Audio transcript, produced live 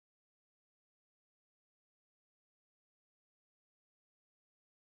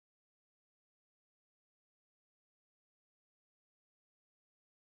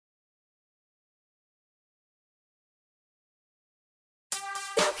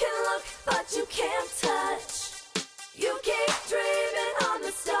look, but you can't touch. You keep dreaming on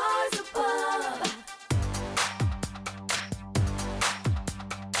the stars above.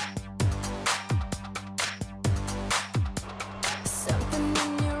 Something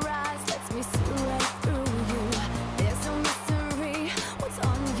in your eyes lets me see right through you. There's no mystery, what's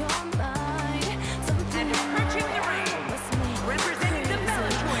on your mind? Something in your eyes representing the Bella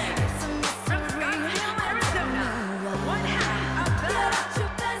Twins. It's a mystery, Arizona. One half of the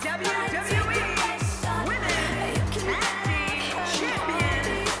WWE Women's Tag Team Champion,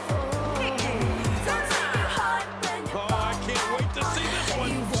 Nikki. Oh, I can't wait to see this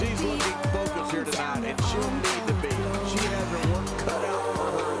one. She's looking focused here tonight, and she'll need to be. She has her work cut out for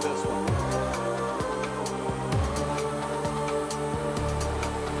her in this one.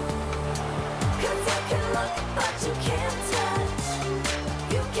 Cause you can look, but you can't touch.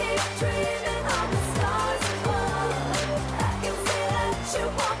 You keep dreaming on the stars above. I can see that you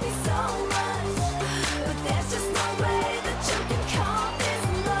want me so much, but there's just no way that you can call this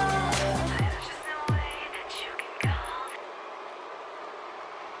love. There's just no way that you can call.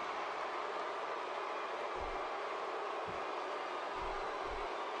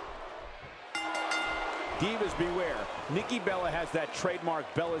 Divas beware. Nikki Bella has that trademark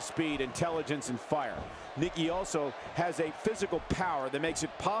Bella speed, intelligence, and fire. Nikki also has a physical power that makes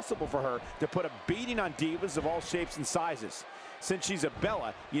it possible for her to put a beating on divas of all shapes and sizes. Since she's a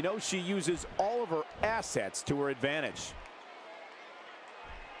Bella, you know she uses all of her assets to her advantage.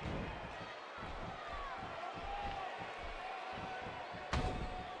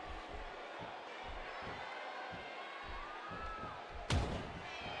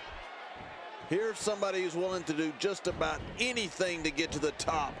 Here's somebody who's willing to do just about anything to get to the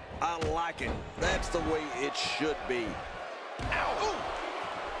top. I like it. That's the way it should be. Ow!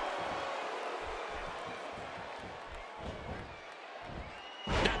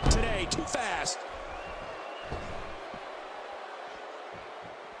 Not today, too fast.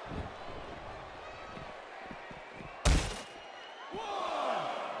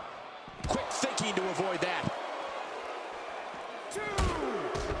 Quick thinking to avoid that.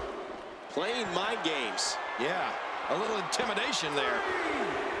 Playing mind games. Yeah, a little intimidation there.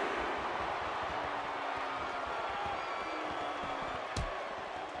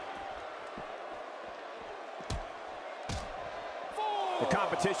 The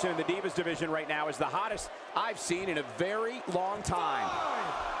competition in the Divas division right now is the hottest I've seen in a very long time.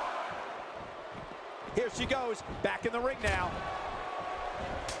 Here she goes, back in the ring now.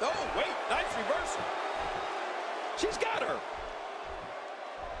 Oh, wait, nice reversal. She's got her.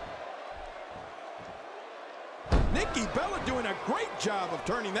 Nikki Bella doing a great job of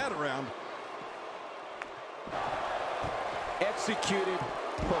turning that around. Executed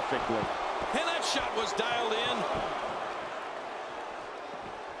perfectly. And that shot was dialed in.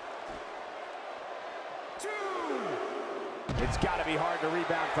 It's got to be hard to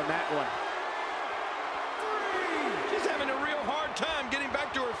rebound from that one. She's having a real hard time getting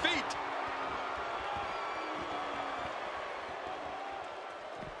back to her feet.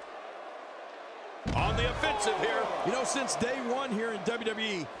 On the offensive here. You know, since day one here in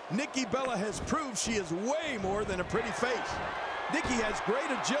WWE, Nikki Bella has proved she is way more than a pretty face. Nikki has great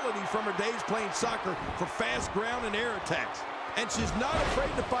agility from her days playing soccer for fast ground and air attacks. And she's not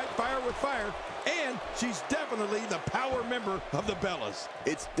afraid to fight fire with fire, and she's definitely the power member of the Bellas.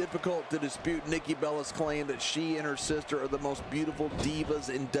 It's difficult to dispute Nikki Bella's claim that she and her sister are the most beautiful divas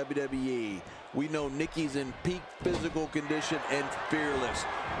in WWE. We know Nikki's in peak physical condition and fearless,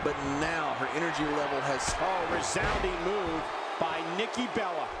 but now her energy level has... Oh, resounding move by Nikki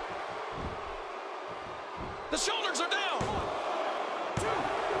Bella. The shoulders are down. 1, 2.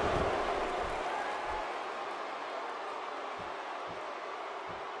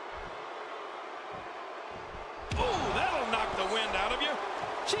 Ooh, that'll knock the wind out of you.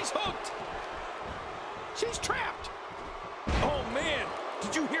 She's hooked. She's trapped. Oh, man.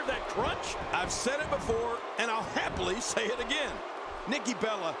 Did you hear that crunch? I've said it before, and I'll happily say it again. Nikki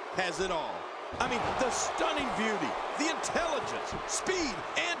Bella has it all. I mean, the stunning beauty, the intelligence, speed,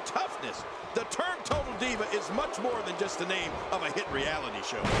 and toughness. The term Total Diva is much more than just the name of a hit reality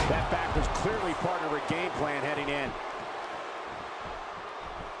show. That back was clearly part of her game plan heading in.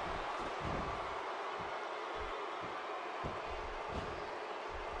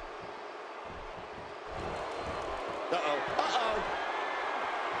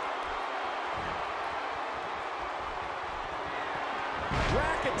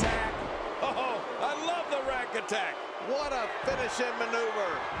 Rack attack. Oh, I love the rack attack. What a finishing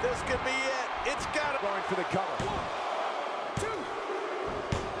maneuver. This could be it. It's got it. Going for the cover. 1, 2.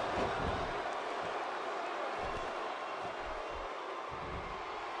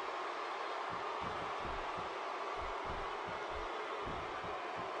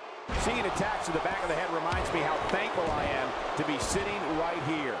 Seeing attacks to the back of the head reminds me how thankful I am to be sitting right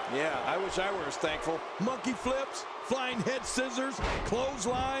here. Yeah, I wish I were as thankful. Monkey flips, flying head scissors,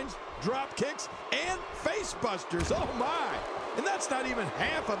 clotheslines, drop kicks, and face busters. Oh, my. And that's not even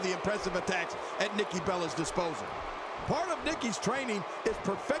half of the impressive attacks at Nikki Bella's disposal. Part of Nikki's training is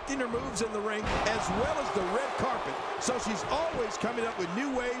perfecting her moves in the ring as well as the red carpet, so she's always coming up with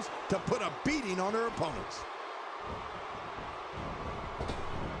new ways to put a beating on her opponents.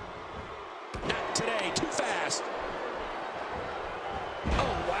 Not today, too fast.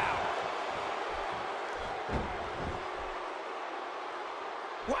 Oh, wow.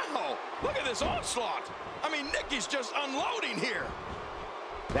 Wow, look at this onslaught. I mean, Nikki's just unloading here.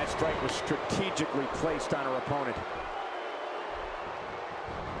 That strike was strategically placed on her opponent.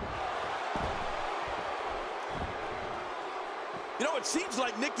 You know, it seems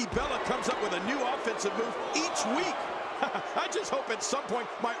like Nikki Bella comes up with a new offensive move each week. I just hope at some point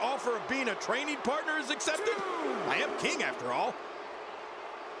my offer of being a training partner is accepted. I am king after all.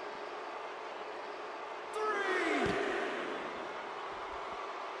 3.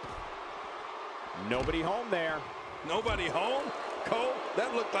 Nobody home there. Nobody home? Cole,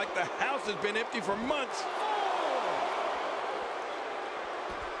 that looked like the house has been empty for months.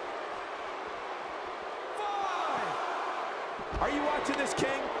 5. Are you watching this,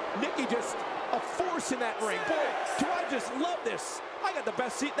 King? Nikki just a force in that ring. Boy, do I just love this. I got the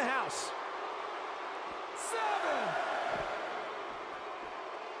best seat in the house. 7.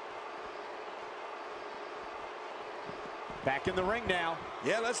 Back in the ring now.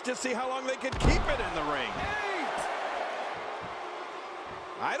 Yeah, let's just see how long they can keep it in the ring. 8.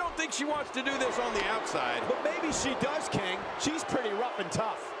 I don't think she wants to do this on the outside. But maybe she does, King. She's pretty rough and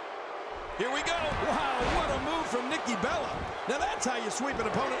tough. Here we go. Wow, what a move from Nikki Bella. Now that's how you sweep an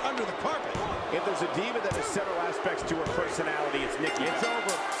opponent under the carpet. If there's a diva that has several aspects to her personality, it's Nikki. It's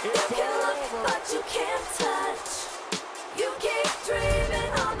over. You It's can look, over. but you can't touch. You keep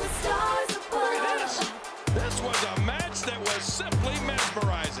dreaming on the stars above. Look at this. This was a match that was simply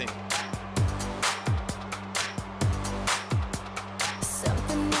mesmerizing.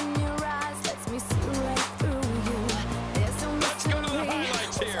 Something in your eyes lets me see right through you. There's no Let's go to the mystery.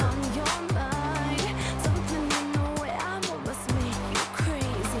 highlights What's here. on your mind? Something in the way I move must make you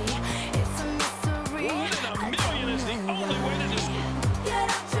crazy. It's a mystery. One in a million is the only way to describe. Get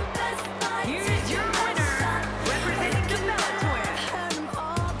out your best fight. Here's your winner, representing the Bellator, Heard 'em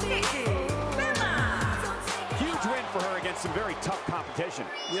all Nikki Bella. Huge win for her against some very tough competition.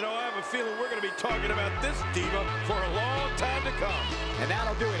 You know, I have a feeling we're going to be talking about this diva for a long time to come. And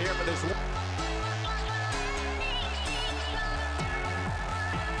that'll do it here for this one.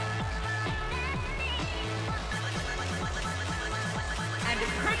 And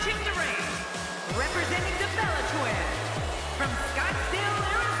approaching the ring, representing the Bellator, from Scottsdale,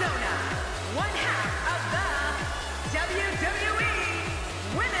 Arizona, one half of the WWE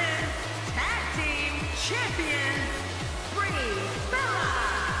Women's Tag Team Champions, Brie Bella.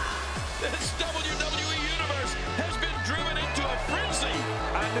 This WWE Universe has been driven into a frenzy.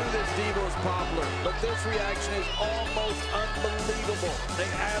 I knew this diva was popular, but this reaction is almost unbelievable. They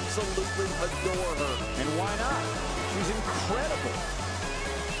absolutely adore her. And why not? She's incredible.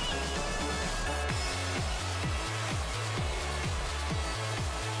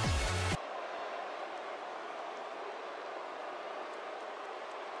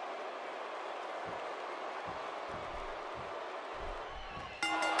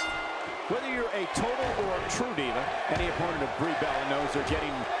 Whether you're a total or true diva, any opponent of Brie Bella knows they're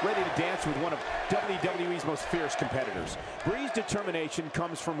getting ready to dance with one of WWE's most fierce competitors. Brie's determination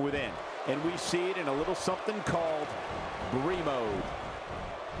comes from within, and we see it in a little something called Brie mode.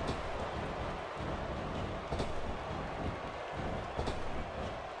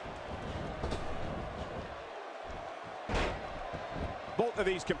 Both of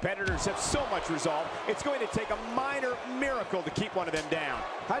these competitors have so much resolve, it's going to take a minor miracle to keep one of them down.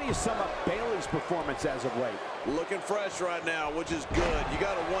 How do you sum up Bayley's performance as of late? Looking fresh right now, which is good. You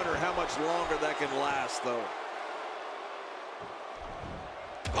got to wonder how much longer that can last, though.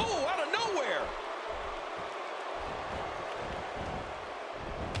 Oh, out of nowhere.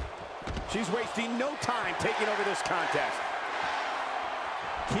 She's wasting no time taking over this contest.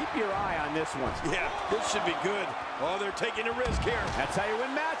 Keep your eye on this one. Yeah, this should be good. Oh, they're taking a risk here. That's how you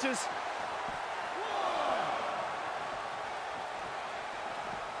win matches.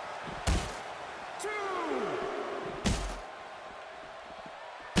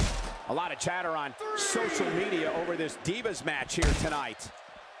 A lot of chatter on social media over this Divas match here tonight.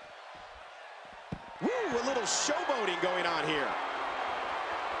 Woo, a little showboating going on here.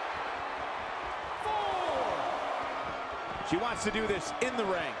 She wants to do this in the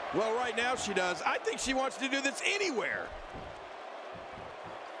ring. Well, right now she does. I think she wants to do this anywhere.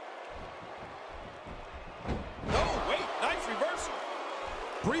 Oh, wait, nice reversal.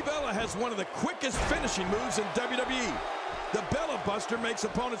 Brie Bella has one of the quickest finishing moves in WWE. The Bella Buster makes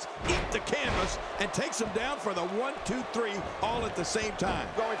opponents eat the canvas and takes them down for the 1, 2, 3 all at the same time.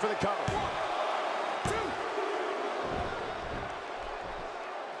 Going for the cover. 1, 2.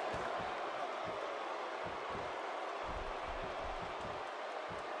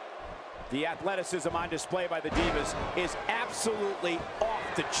 The athleticism on display by the Divas is absolutely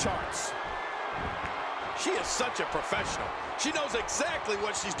off the charts. She is such a professional. She knows exactly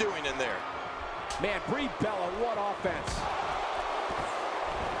what she's doing in there. Man, Brie Bella, what offense.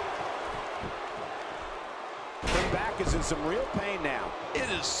 Her back is in some real pain now. It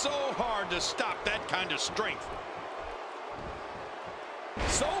is so hard to stop that kind of strength.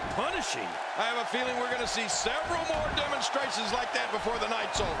 So punishing. I have a feeling we're going to see several more demonstrations like that before the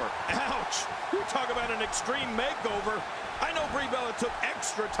night's over. Ouch. You talk about an extreme makeover. I know Brie Bella took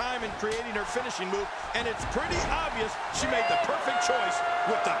extra time in creating her finishing move, and it's pretty obvious she made the perfect choice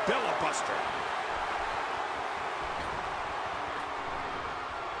with the Bella Buster.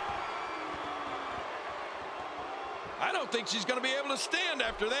 I don't think she's going to be able to stand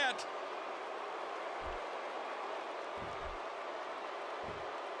after that.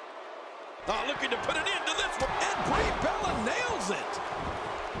 Oh, looking to put an end to this one. And Brie Bella nails it.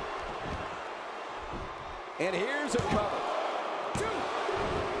 And here's a cover. 2.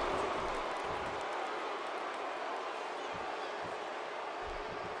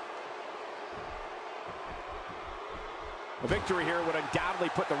 A victory here would undoubtedly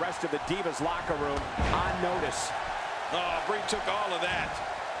put the rest of the Divas locker room on notice. Oh, Brie took all of that.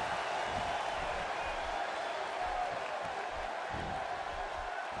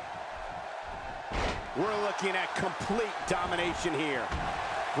 We're looking at complete domination here.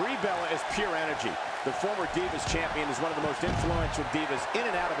 Brie Bella is pure energy. The former Divas champion is one of the most influential Divas in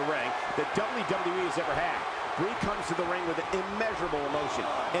and out of the ring that WWE has ever had. Brie comes to the ring with an immeasurable emotion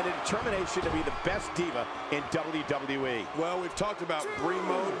and a determination to be the best Diva in WWE. Well, we've talked about Brie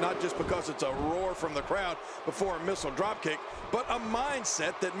mode, not just because it's a roar from the crowd before a missile dropkick, but a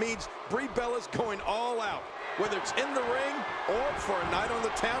mindset that means Brie Bella's going all out, whether it's in the ring or for a night on the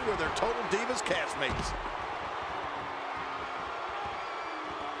town where they're total Divas castmates.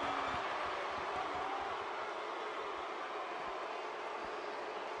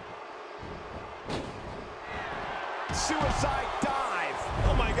 Suicide dive.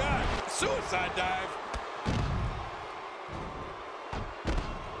 Oh my God, suicide dive.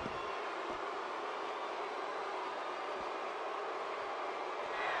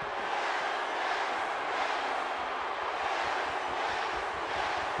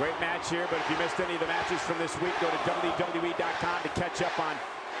 Great match here, but if you missed any of the matches from this week, go to WWE.com to catch up on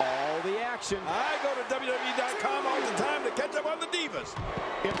all the action. I go to WWE.com all the time to catch up on the Divas.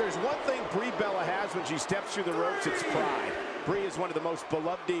 If there's one thing Brie Bella has when she steps through the ropes, it's pride. Brie is one of the most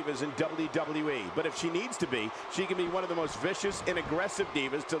beloved Divas in WWE, but if she needs to be, she can be one of the most vicious and aggressive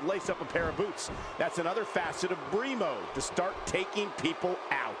Divas to lace up a pair of boots. That's another facet of Brie mode, to start taking people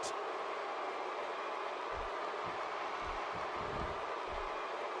out.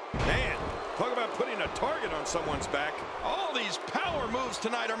 Man, talk about putting a target on someone's back. All these power moves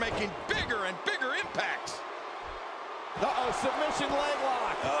tonight are making bigger and bigger impacts. Uh-oh, submission leg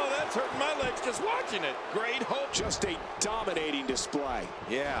lock. Oh, that's hurting my legs just watching it. Great hope. Just a dominating display.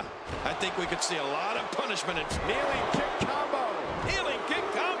 Yeah, I think we could see a lot of punishment in Kneeling kick combo. kneeling kick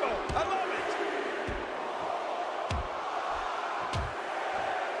combo. I love it.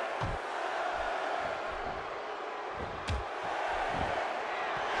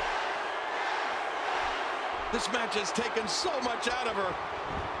 This match has taken so much out of her.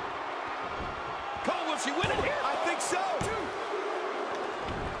 Cole, will she win it here? I think so.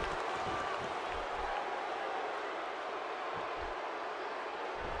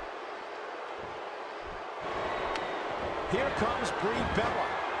 Here comes Brie Bella.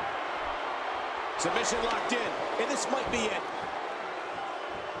 Submission locked in, and this might be it.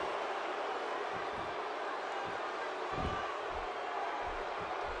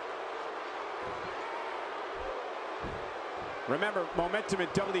 Remember, momentum in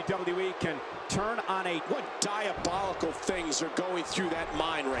WWE can turn on a... What diabolical things are going through that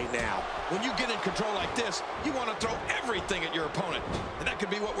mind right now? When you get in control like this, you want to throw everything at your opponent. And that could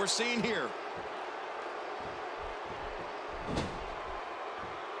be what we're seeing here.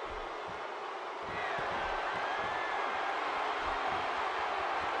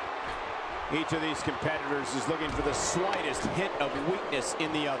 Each of these competitors is looking for the slightest hint of weakness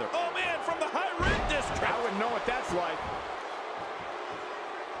in the other. Oh, man, from the high red district. I wouldn't know what that's like.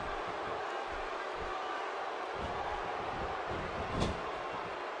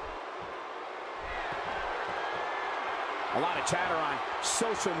 A lot of chatter on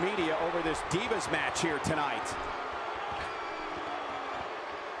social media over this Divas match here tonight.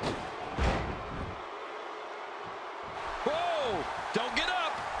 Whoa! Don't get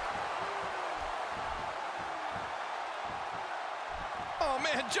up! Oh,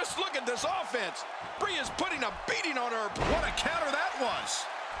 man, just look at this offense. Brie is putting a beating on her. What a counter that was.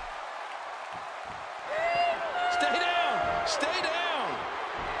 Stay down! Stay down!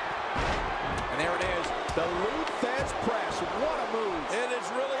 And there it is, the Lou Thesz press. What a move. It is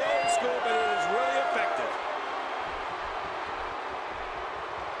really old school, but it is really effective.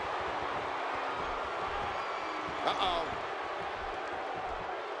 Uh-oh.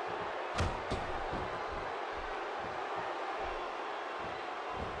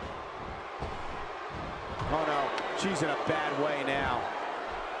 Oh, no. She's in a bad way now.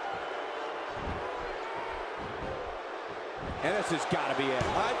 And this has got to be it.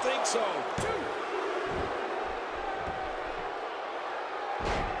 I think so.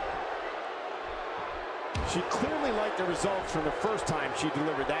 She clearly liked the results from the first time she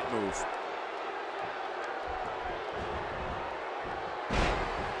delivered that move.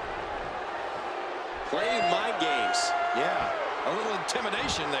 Playing mind games. Yeah, a little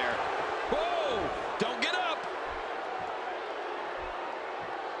intimidation there. Whoa! Don't get up!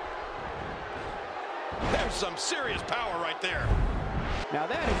 There's some serious power right there. Now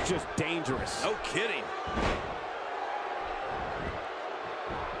that is just dangerous. No kidding.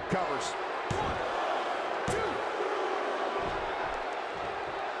 Covers.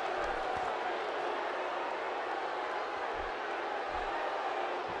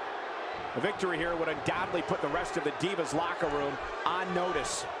 A victory here would undoubtedly put the rest of the Divas locker room on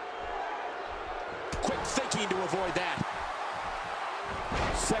notice. Quick thinking to avoid that.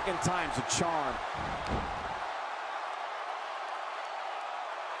 Second time's a charm.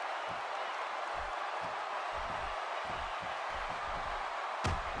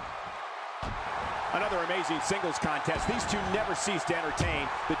 Another amazing singles contest. These two never cease to entertain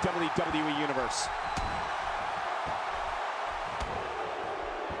the WWE Universe.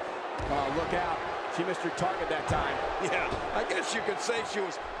 Oh, look out. She missed her target that time. Yeah, I guess you could say she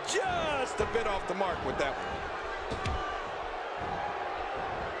was just a bit off the mark with that one.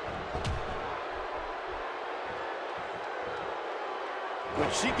 When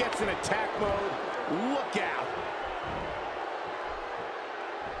she gets in attack mode, look out.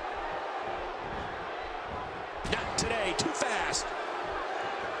 Not today, too fast.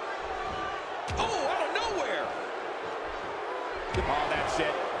 Oh, out of nowhere! Oh, that's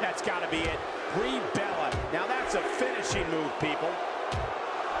it. That's got to be it. Brie Bella. Now that's a finishing move, people.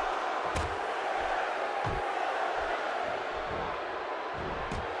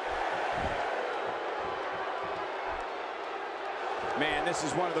 Man, this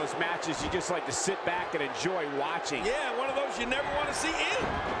is one of those matches you just like to sit back and enjoy watching. Yeah, one of those you never want to see end.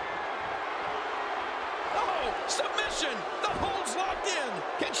 Oh, submission! The hold's locked in.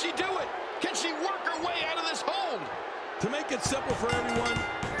 Can she do it? Can she work her way out of this hold? To make it simple for everyone,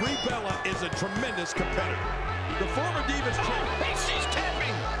 Brie Bella is a tremendous competitor. The former Divas champion. Hey, she's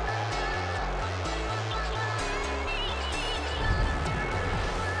tapping!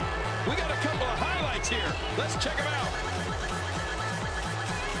 We got a couple of highlights here. Let's check them out.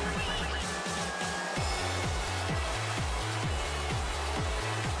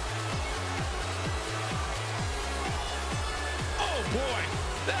 Oh, boy.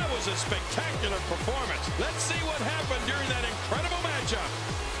 That was a spectacular performance. Let's see what happened during that incredible matchup.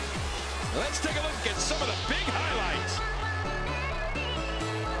 Let's take a look at some of the big highlights.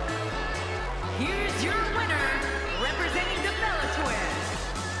 Here's your winner, representing the Bella Twins,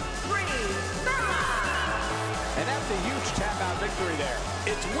 Brie Bella. And that's a huge tap-out victory there.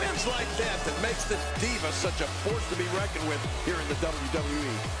 It's wins like that that makes this diva such a force to be reckoned with here in the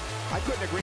WWE. I couldn't agree.